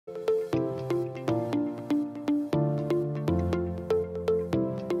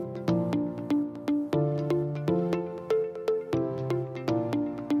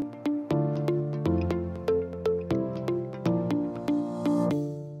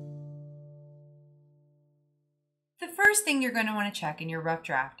first thing you're going to want to check in your rough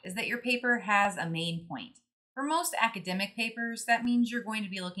draft is that your paper has a main point. For most academic papers, that means you're going to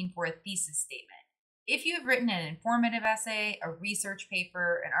be looking for a thesis statement. If you have written an informative essay, a research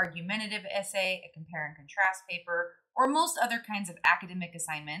paper, an argumentative essay, a compare and contrast paper, or most other kinds of academic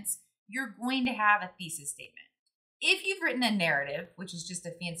assignments, you're going to have a thesis statement. If you've written a narrative, which is just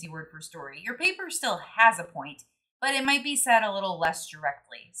a fancy word for story, your paper still has a point, but it might be said a little less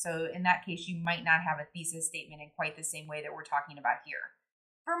directly. So in that case, you might not have a thesis statement in quite the same way that we're talking about here.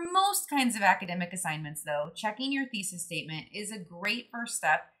 For most kinds of academic assignments, though, checking your thesis statement is a great first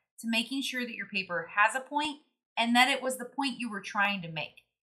step to making sure that your paper has a point and that it was the point you were trying to make.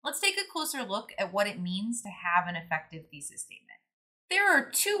 Let's take a closer look at what it means to have an effective thesis statement. There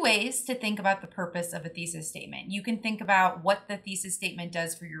are two ways to think about the purpose of a thesis statement. You can think about what the thesis statement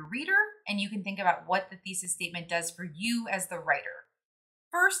does for your reader, and you can think about what the thesis statement does for you as the writer.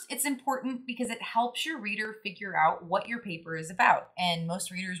 First, it's important because it helps your reader figure out what your paper is about, and most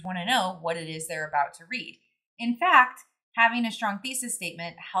readers want to know what it is they're about to read. In fact, having a strong thesis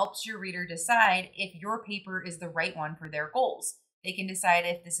statement helps your reader decide if your paper is the right one for their goals. They can decide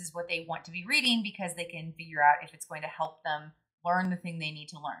if this is what they want to be reading because they can figure out if it's going to help them learn the thing they need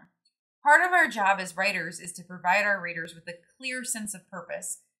to learn. Part of our job as writers is to provide our readers with a clear sense of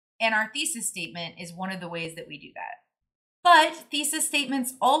purpose, and our thesis statement is one of the ways that we do that. But thesis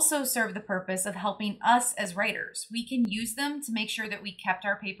statements also serve the purpose of helping us as writers. We can use them to make sure that we kept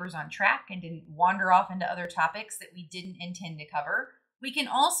our papers on track and didn't wander off into other topics that we didn't intend to cover. We can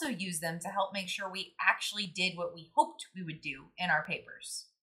also use them to help make sure we actually did what we hoped we would do in our papers.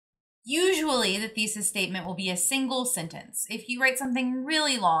 Usually, the thesis statement will be a single sentence. If you write something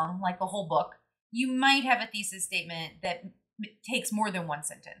really long, like a whole book, you might have a thesis statement that takes more than one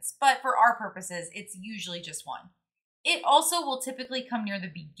sentence. But for our purposes, it's usually just one. It also will typically come near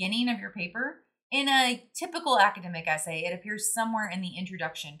the beginning of your paper. In a typical academic essay, it appears somewhere in the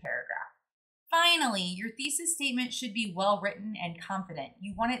introduction paragraph. Finally, your thesis statement should be well written and confident.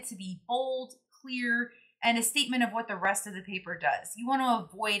 You want it to be bold, clear, and a statement of what the rest of the paper does. You want to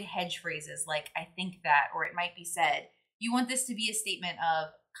avoid hedge phrases like, I think that, or it might be said. You want this to be a statement of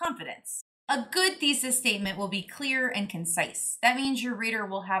confidence. A good thesis statement will be clear and concise. That means your reader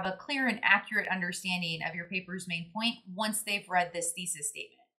will have a clear and accurate understanding of your paper's main point once they've read this thesis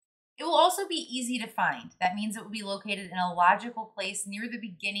statement. It will also be easy to find. That means it will be located in a logical place near the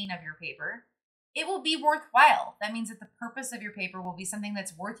beginning of your paper. It will be worthwhile. That means that the purpose of your paper will be something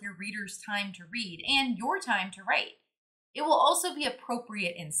that's worth your reader's time to read and your time to write. It will also be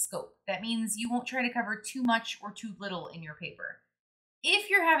appropriate in scope. That means you won't try to cover too much or too little in your paper. If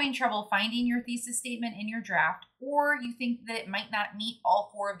you're having trouble finding your thesis statement in your draft, or you think that it might not meet all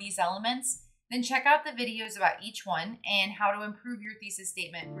four of these elements, then check out the videos about each one and how to improve your thesis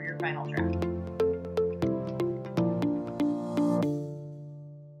statement for your final draft.